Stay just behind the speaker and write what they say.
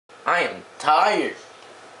I am tired.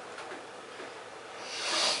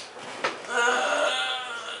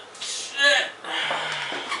 Shit.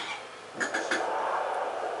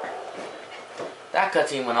 That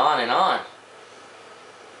cutscene went on and on.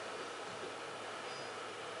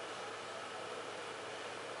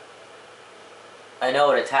 I know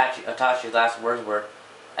what Itachi's last words were.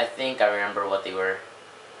 I think I remember what they were.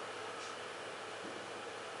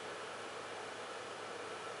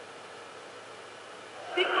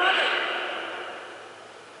 Big brother!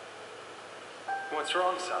 What's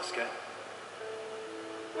wrong, Sasuke?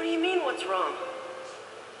 What do you mean, what's wrong?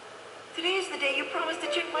 Today is the day you promised to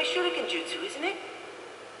check my Shuriken Jutsu, isn't it?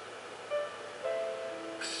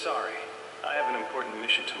 Sorry. I have an important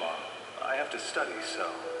mission tomorrow. I have to study,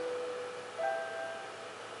 so...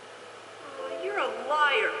 Oh, you're a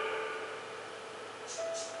liar.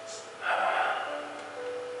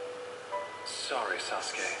 Sorry,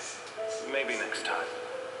 Sasuke. Maybe next time.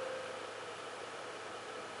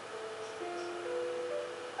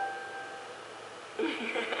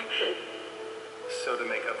 So to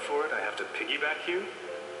make up for it, I have to piggyback you?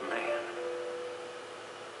 Man.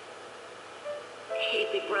 Hey,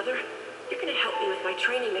 big brother. You're gonna help me with my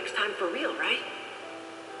training next time for real, right?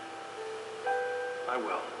 I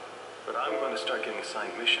will. But I'm going to start getting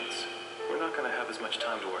assigned missions. We're not going to have as much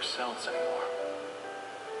time to ourselves anymore.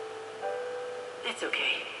 That's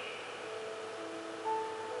okay.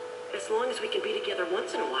 As long as we can be together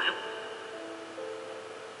once in a while,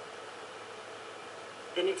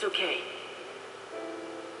 then it's okay.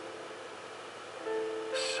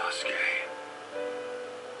 Sasuke.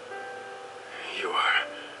 You are...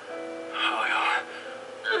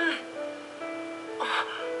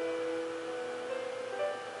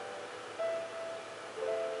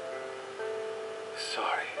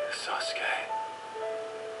 Sorry, Sasuke.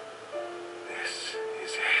 This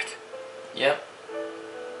is it. Yep.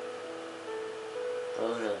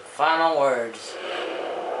 Those are the final words.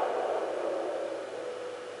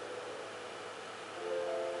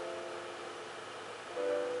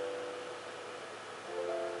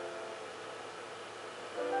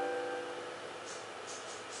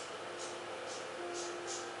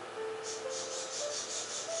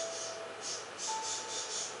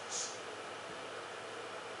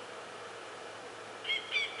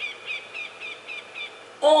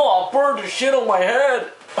 Oh, I burned the shit on my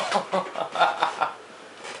head.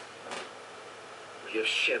 We have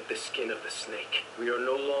shed the skin of the snake. We are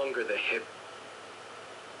no longer the hip.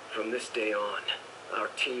 From this day on, our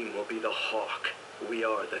team will be the hawk. We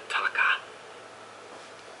are the Taka.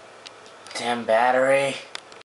 Damn battery.